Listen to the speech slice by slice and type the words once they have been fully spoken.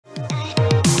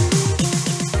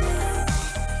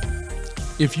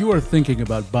If you are thinking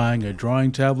about buying a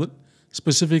drawing tablet,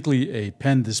 specifically a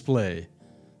pen display,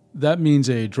 that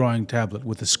means a drawing tablet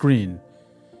with a screen,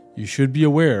 you should be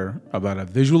aware about a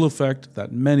visual effect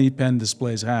that many pen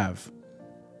displays have.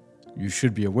 You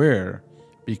should be aware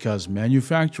because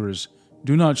manufacturers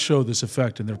do not show this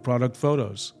effect in their product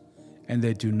photos, and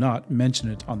they do not mention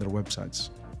it on their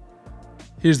websites.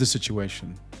 Here's the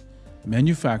situation.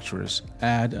 Manufacturers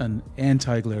add an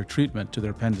anti-glare treatment to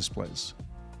their pen displays.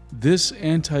 This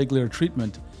anti-glare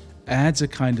treatment adds a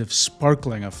kind of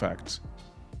sparkling effect.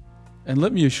 And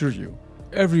let me assure you,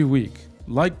 every week,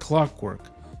 like clockwork,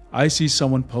 I see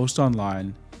someone post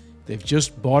online, they've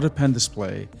just bought a pen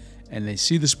display, and they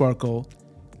see the sparkle,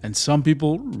 and some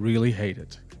people really hate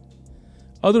it.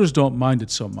 Others don't mind it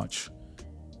so much,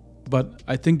 but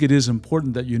I think it is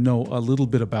important that you know a little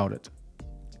bit about it.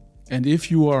 And if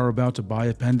you are about to buy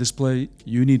a pen display,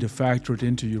 you need to factor it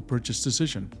into your purchase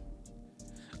decision.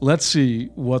 Let's see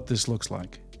what this looks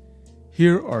like.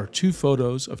 Here are two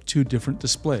photos of two different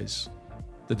displays.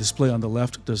 The display on the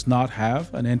left does not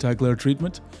have an anti-glare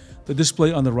treatment. The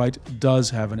display on the right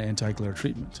does have an anti-glare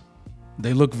treatment.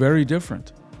 They look very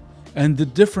different. And the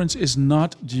difference is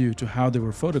not due to how they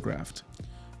were photographed.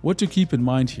 What to keep in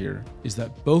mind here is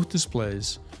that both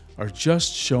displays are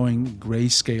just showing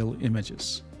grayscale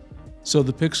images. So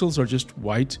the pixels are just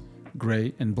white,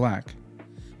 gray, and black.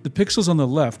 The pixels on the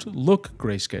left look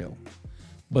grayscale,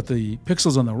 but the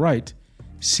pixels on the right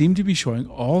seem to be showing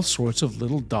all sorts of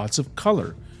little dots of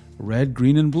color, red,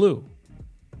 green, and blue.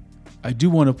 I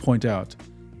do want to point out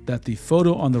that the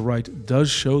photo on the right does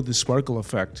show the sparkle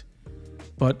effect,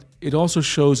 but it also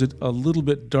shows it a little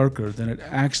bit darker than it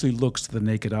actually looks to the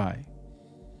naked eye.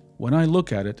 When I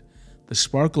look at it, the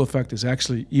sparkle effect is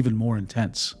actually even more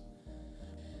intense.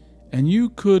 And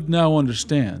you could now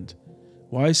understand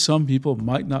why some people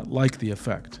might not like the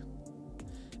effect,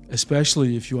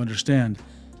 especially if you understand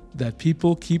that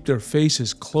people keep their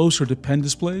faces closer to pen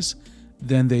displays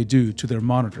than they do to their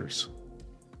monitors.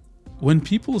 When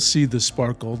people see the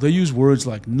sparkle, they use words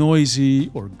like noisy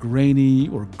or grainy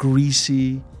or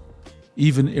greasy,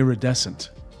 even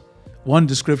iridescent. One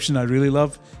description I really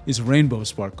love is rainbow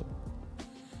sparkle.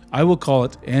 I will call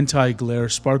it anti-glare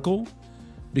sparkle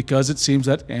because it seems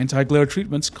that anti-glare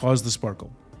treatments cause the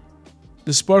sparkle.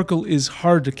 The sparkle is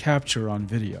hard to capture on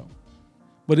video,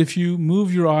 but if you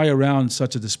move your eye around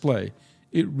such a display,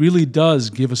 it really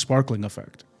does give a sparkling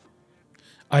effect.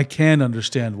 I can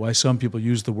understand why some people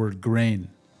use the word grain.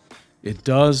 It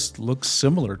does look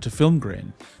similar to film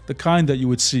grain, the kind that you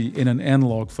would see in an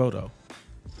analog photo.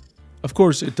 Of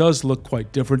course, it does look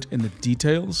quite different in the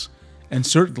details, and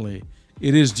certainly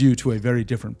it is due to a very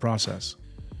different process.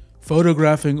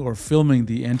 Photographing or filming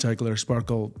the anti-glare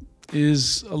sparkle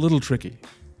is a little tricky.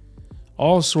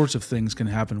 All sorts of things can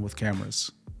happen with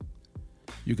cameras.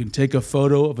 You can take a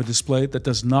photo of a display that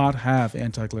does not have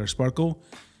anti-glare sparkle,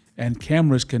 and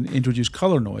cameras can introduce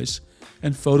color noise,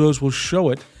 and photos will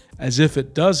show it as if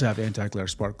it does have anti-glare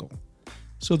sparkle.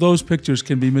 So those pictures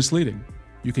can be misleading.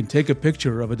 You can take a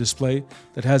picture of a display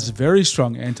that has very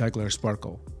strong anti-glare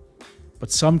sparkle, but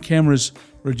some cameras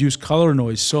reduce color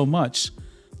noise so much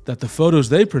that the photos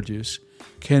they produce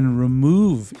can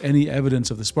remove any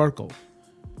evidence of the sparkle.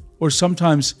 Or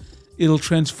sometimes it'll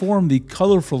transform the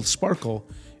colorful sparkle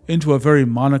into a very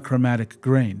monochromatic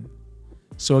grain.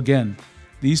 So again,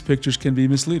 these pictures can be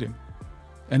misleading.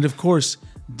 And of course,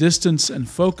 distance and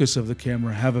focus of the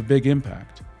camera have a big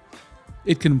impact.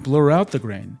 It can blur out the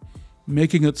grain,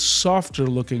 making it softer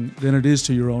looking than it is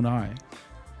to your own eye.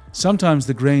 Sometimes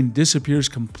the grain disappears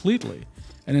completely,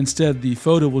 and instead the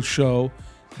photo will show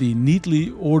the neatly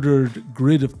ordered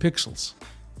grid of pixels.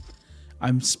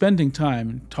 I'm spending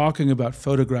time talking about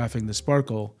photographing the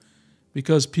sparkle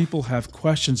because people have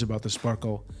questions about the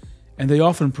sparkle, and they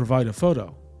often provide a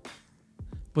photo.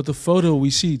 But the photo we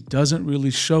see doesn't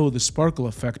really show the sparkle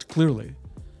effect clearly.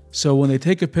 So when they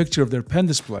take a picture of their pen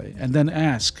display and then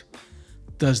ask,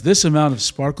 "Does this amount of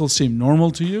sparkle seem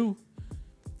normal to you?"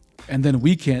 And then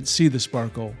we can't see the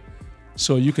sparkle,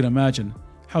 so you can imagine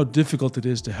how difficult it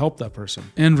is to help that person.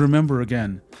 And remember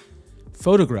again,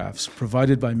 photographs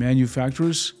provided by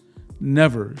manufacturers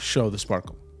never show the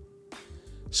sparkle.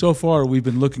 So far, we've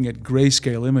been looking at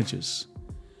grayscale images.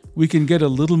 We can get a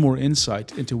little more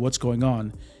insight into what's going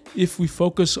on if we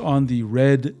focus on the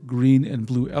red, green, and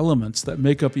blue elements that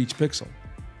make up each pixel.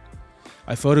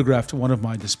 I photographed one of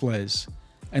my displays,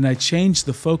 and I changed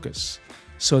the focus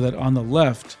so that on the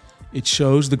left, it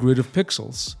shows the grid of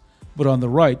pixels, but on the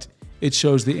right, it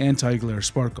shows the anti-glare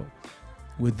sparkle.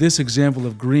 With this example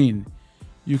of green,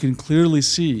 you can clearly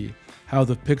see how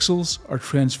the pixels are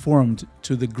transformed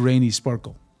to the grainy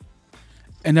sparkle.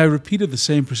 And I repeated the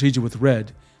same procedure with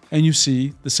red, and you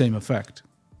see the same effect.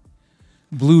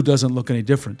 Blue doesn't look any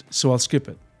different, so I'll skip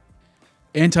it.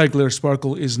 Anti-glare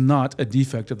sparkle is not a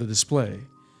defect of the display.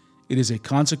 It is a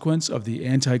consequence of the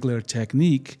anti-glare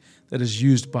technique that is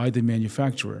used by the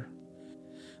manufacturer.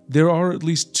 There are at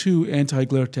least two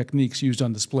anti-glare techniques used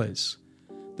on displays.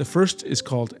 The first is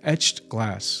called etched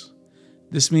glass.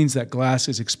 This means that glass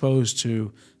is exposed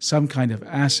to some kind of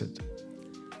acid.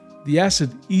 The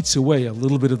acid eats away a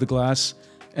little bit of the glass,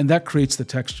 and that creates the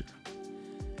texture.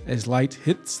 As light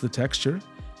hits the texture,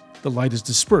 the light is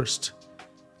dispersed,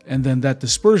 and then that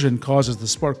dispersion causes the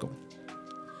sparkle.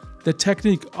 The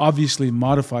technique obviously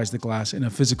modifies the glass in a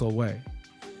physical way.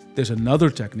 There's another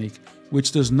technique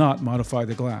which does not modify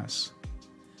the glass.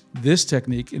 This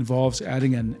technique involves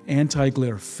adding an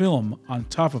anti-glare film on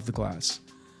top of the glass.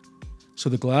 So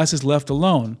the glass is left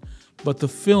alone, but the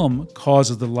film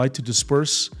causes the light to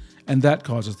disperse, and that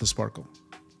causes the sparkle.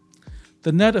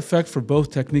 The net effect for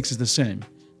both techniques is the same.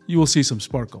 You will see some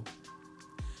sparkle.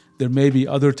 There may be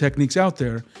other techniques out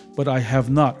there, but I have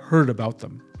not heard about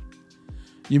them.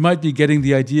 You might be getting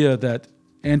the idea that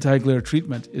anti-glare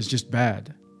treatment is just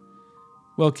bad.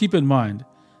 Well, keep in mind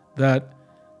that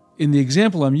in the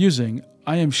example I'm using,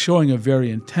 I am showing a very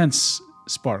intense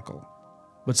sparkle.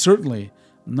 But certainly,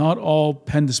 not all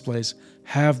pen displays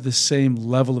have the same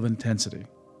level of intensity.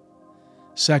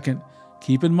 Second,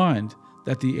 keep in mind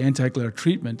that the anti-glare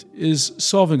treatment is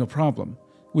solving a problem,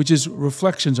 which is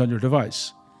reflections on your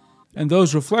device. And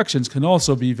those reflections can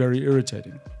also be very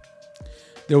irritating.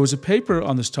 There was a paper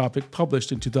on this topic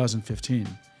published in 2015.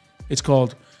 It's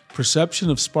called Perception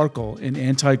of Sparkle in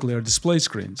Anti-Glare Display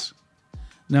Screens.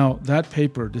 Now, that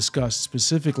paper discussed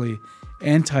specifically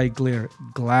anti-glare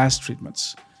glass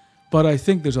treatments, but I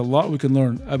think there's a lot we can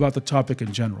learn about the topic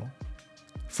in general.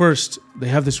 First, they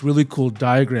have this really cool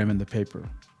diagram in the paper.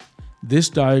 This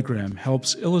diagram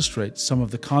helps illustrate some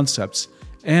of the concepts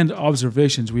and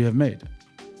observations we have made.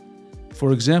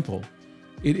 For example,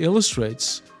 it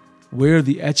illustrates where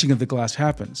the etching of the glass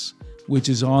happens, which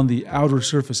is on the outer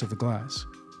surface of the glass.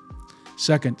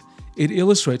 Second, it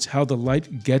illustrates how the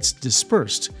light gets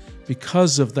dispersed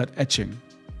because of that etching.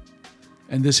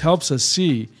 And this helps us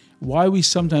see why we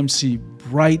sometimes see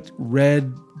bright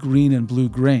red, green, and blue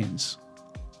grains.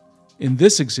 In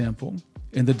this example,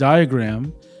 in the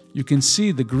diagram, you can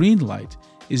see the green light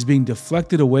is being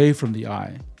deflected away from the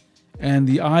eye, and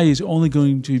the eye is only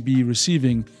going to be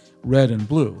receiving red and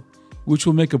blue, which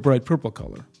will make a bright purple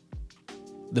color.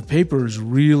 The paper is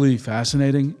really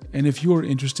fascinating, and if you are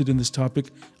interested in this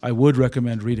topic, I would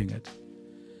recommend reading it.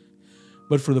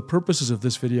 But for the purposes of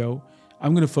this video,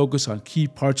 I'm going to focus on key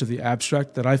parts of the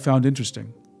abstract that I found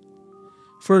interesting.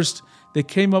 First, they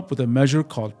came up with a measure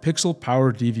called pixel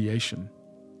power deviation.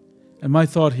 And my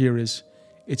thought here is,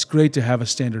 it's great to have a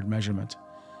standard measurement.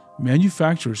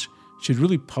 Manufacturers should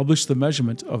really publish the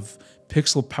measurement of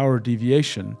pixel power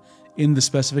deviation in the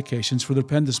specifications for their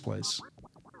pen displays.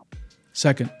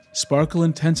 Second, sparkle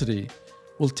intensity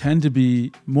will tend to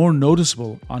be more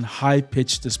noticeable on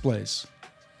high-pitch displays.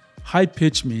 High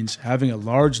pitch means having a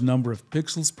large number of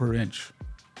pixels per inch.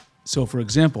 So for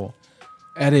example,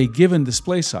 at a given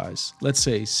display size, let's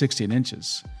say 16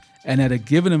 inches, and at a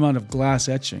given amount of glass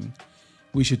etching,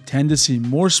 we should tend to see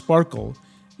more sparkle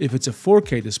if it's a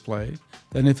 4K display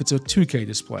than if it's a 2K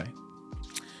display.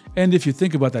 And if you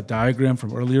think about that diagram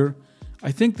from earlier,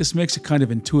 I think this makes a kind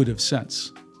of intuitive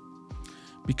sense.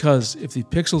 Because if the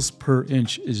pixels per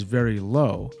inch is very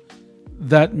low,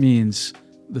 that means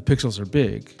the pixels are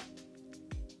big.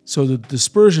 So the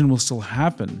dispersion will still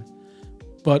happen,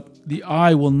 but the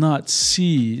eye will not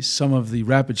see some of the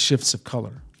rapid shifts of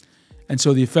color. And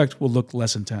so the effect will look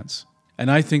less intense. And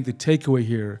I think the takeaway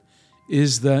here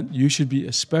is that you should be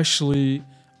especially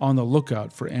on the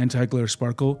lookout for anti-glare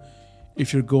sparkle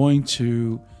if you're going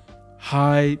to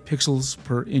high pixels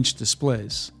per inch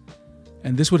displays.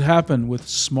 And this would happen with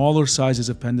smaller sizes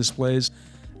of pen displays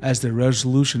as their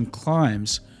resolution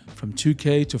climbs from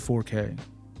 2K to 4K.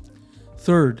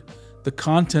 Third, the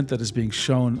content that is being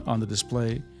shown on the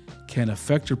display can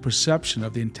affect your perception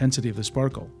of the intensity of the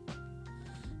sparkle.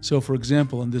 So for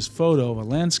example, in this photo of a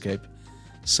landscape,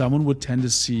 someone would tend to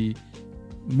see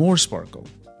more sparkle.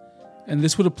 And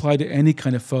this would apply to any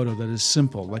kind of photo that is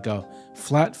simple, like a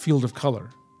flat field of color.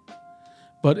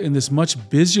 But in this much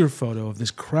busier photo of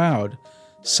this crowd,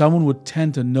 someone would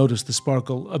tend to notice the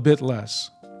sparkle a bit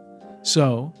less.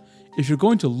 So, if you're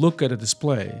going to look at a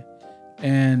display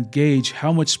and gauge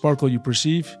how much sparkle you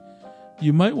perceive,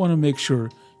 you might want to make sure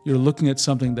you're looking at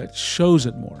something that shows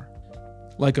it more,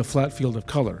 like a flat field of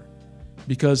color,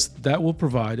 because that will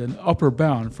provide an upper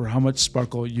bound for how much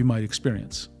sparkle you might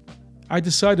experience. I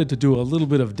decided to do a little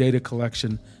bit of data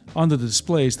collection on the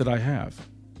displays that I have.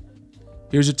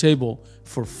 Here's a table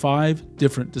for 5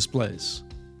 different displays.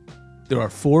 There are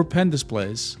 4 pen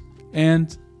displays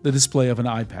and the display of an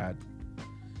iPad.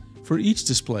 For each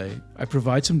display, I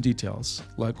provide some details,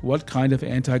 like what kind of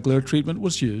anti-glare treatment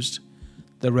was used,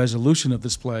 the resolution of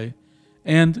display,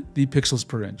 and the pixels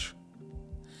per inch.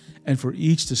 And for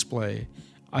each display,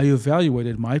 I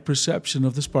evaluated my perception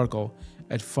of the sparkle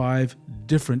at 5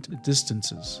 different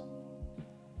distances.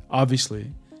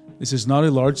 Obviously, this is not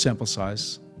a large sample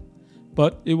size,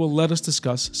 but it will let us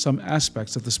discuss some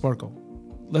aspects of the sparkle.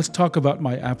 Let's talk about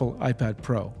my Apple iPad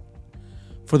Pro.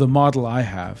 For the model I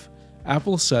have,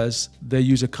 Apple says they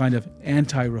use a kind of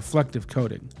anti-reflective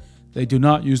coating. They do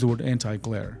not use the word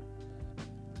anti-glare.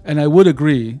 And I would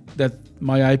agree that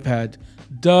my iPad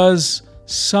does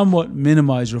somewhat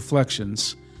minimize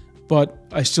reflections, but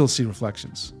I still see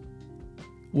reflections.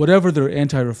 Whatever their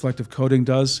anti-reflective coating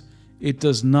does, it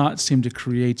does not seem to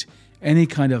create any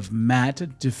kind of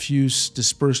matte, diffuse,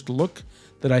 dispersed look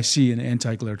that I see in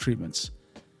anti-glare treatments.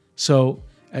 So,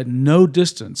 at no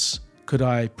distance could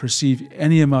I perceive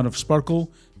any amount of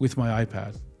sparkle with my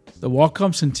iPad. The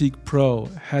Wacom Cintiq Pro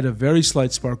had a very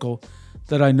slight sparkle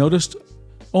that I noticed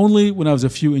only when I was a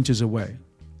few inches away.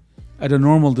 At a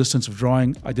normal distance of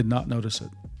drawing, I did not notice it.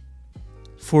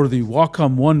 For the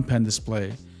Wacom One pen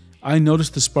display, I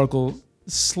noticed the sparkle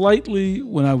slightly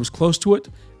when I was close to it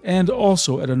and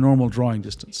also at a normal drawing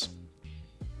distance.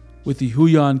 With the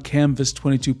Huion Canvas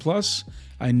 22 Plus,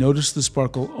 I noticed the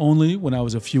sparkle only when I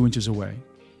was a few inches away.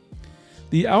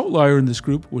 The outlier in this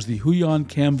group was the Huion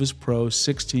Canvas Pro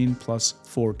 16 Plus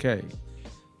 4K.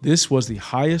 This was the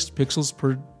highest pixels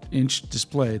per inch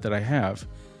display that I have,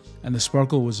 and the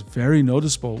sparkle was very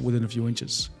noticeable within a few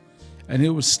inches. And it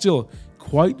was still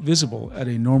quite visible at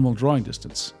a normal drawing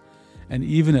distance. And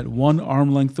even at 1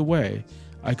 arm length away,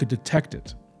 I could detect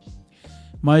it.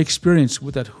 My experience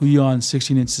with that Huion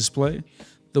 16-inch display,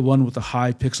 the one with the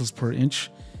high pixels per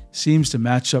inch, seems to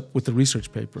match up with the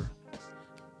research paper.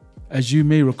 As you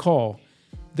may recall,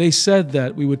 they said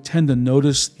that we would tend to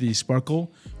notice the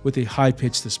sparkle with a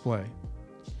high-pitched display.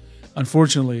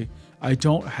 Unfortunately, I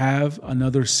don't have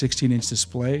another 16-inch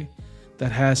display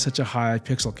that has such a high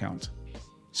pixel count.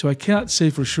 So I cannot say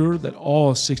for sure that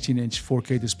all 16-inch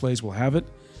 4K displays will have it.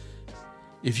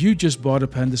 If you just bought a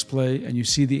pen display and you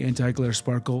see the anti-glare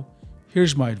sparkle,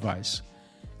 here's my advice.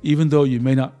 Even though you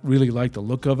may not really like the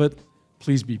look of it,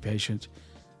 please be patient.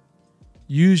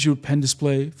 Use your pen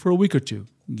display for a week or two,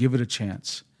 give it a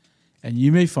chance, and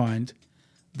you may find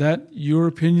that your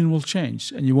opinion will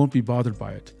change and you won't be bothered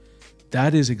by it.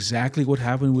 That is exactly what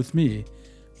happened with me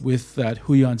with that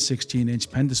Huion 16-inch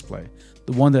pen display,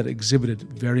 the one that exhibited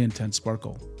very intense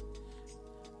sparkle.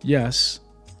 Yes,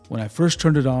 when I first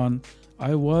turned it on,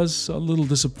 I was a little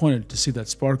disappointed to see that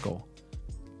sparkle.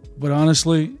 But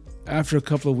honestly, after a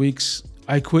couple of weeks,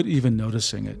 I quit even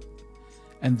noticing it.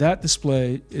 And that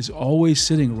display is always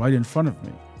sitting right in front of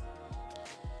me.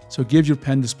 So give your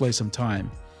pen display some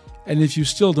time, and if you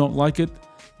still don't like it,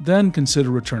 then consider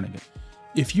returning it.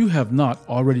 If you have not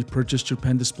already purchased your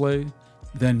pen display,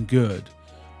 then good.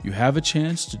 You have a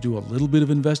chance to do a little bit of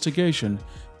investigation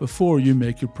before you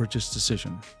make your purchase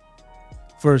decision.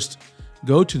 First,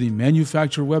 go to the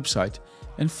manufacturer website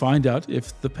and find out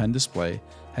if the pen display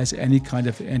has any kind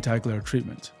of anti-glare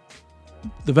treatment.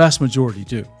 The vast majority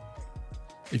do.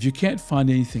 If you can't find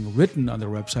anything written on their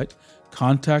website,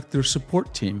 contact their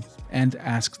support team and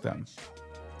ask them.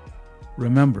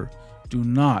 Remember, do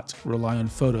not rely on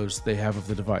photos they have of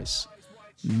the device.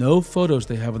 No photos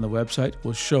they have on the website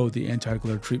will show the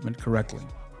anti-glare treatment correctly.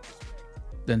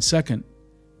 Then second,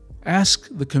 ask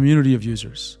the community of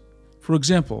users. For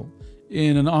example,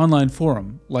 in an online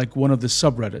forum like one of the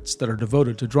subreddits that are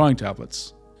devoted to drawing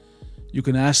tablets. You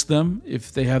can ask them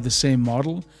if they have the same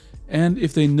model and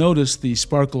if they notice the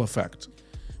sparkle effect.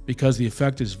 Because the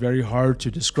effect is very hard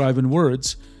to describe in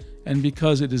words, and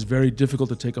because it is very difficult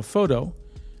to take a photo,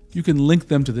 you can link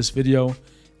them to this video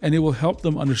and it will help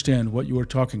them understand what you are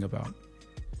talking about.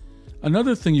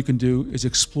 Another thing you can do is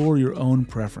explore your own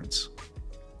preference.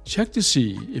 Check to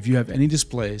see if you have any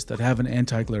displays that have an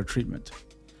anti-glare treatment.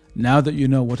 Now that you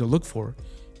know what to look for,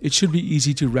 it should be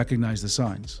easy to recognize the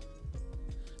signs.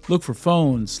 Look for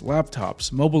phones,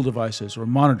 laptops, mobile devices, or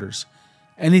monitors,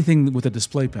 anything with a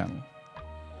display panel.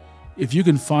 If you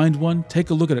can find one, take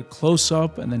a look at it close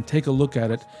up and then take a look at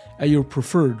it at your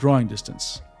preferred drawing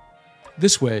distance.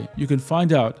 This way, you can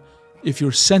find out if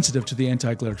you're sensitive to the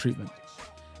anti-glare treatment.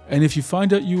 And if you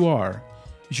find out you are,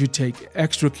 you should take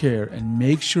extra care and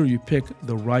make sure you pick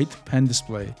the right pen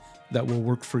display that will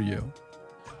work for you.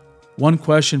 One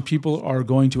question people are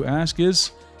going to ask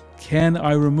is, can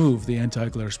I remove the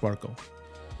anti-glare sparkle?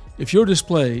 If your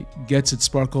display gets its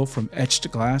sparkle from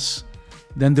etched glass,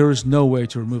 then there is no way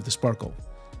to remove the sparkle,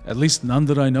 at least none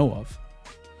that I know of.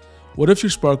 What if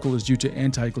your sparkle is due to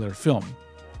anti-glare film?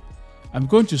 I'm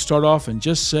going to start off and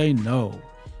just say no,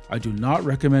 I do not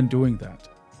recommend doing that.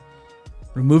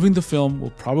 Removing the film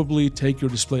will probably take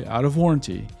your display out of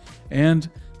warranty, and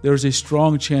there is a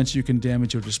strong chance you can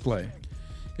damage your display.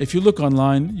 If you look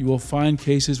online, you will find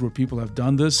cases where people have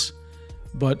done this,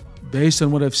 but based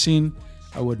on what I've seen,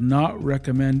 I would not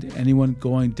recommend anyone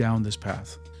going down this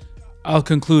path. I'll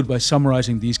conclude by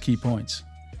summarizing these key points.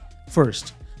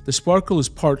 First, the sparkle is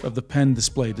part of the pen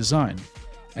display design,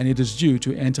 and it is due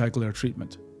to anti-glare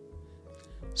treatment.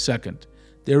 Second,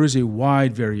 there is a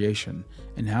wide variation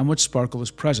in how much sparkle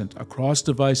is present across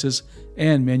devices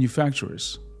and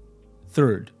manufacturers.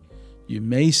 Third, you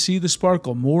may see the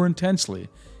sparkle more intensely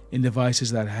in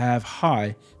devices that have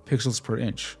high pixels per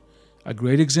inch. A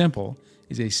great example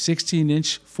is a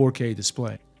 16-inch 4K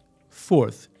display.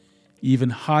 Fourth, even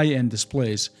high-end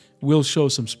displays will show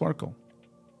some sparkle.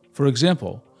 For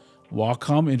example,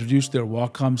 Wacom introduced their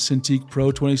Wacom Cintiq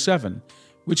Pro 27,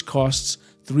 which costs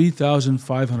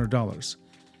 $3,500.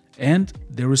 And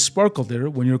there is sparkle there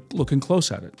when you're looking close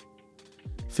at it.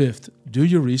 Fifth, do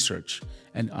your research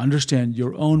and understand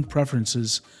your own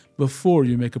preferences before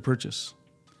you make a purchase.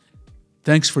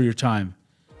 Thanks for your time,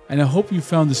 and I hope you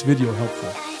found this video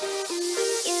helpful.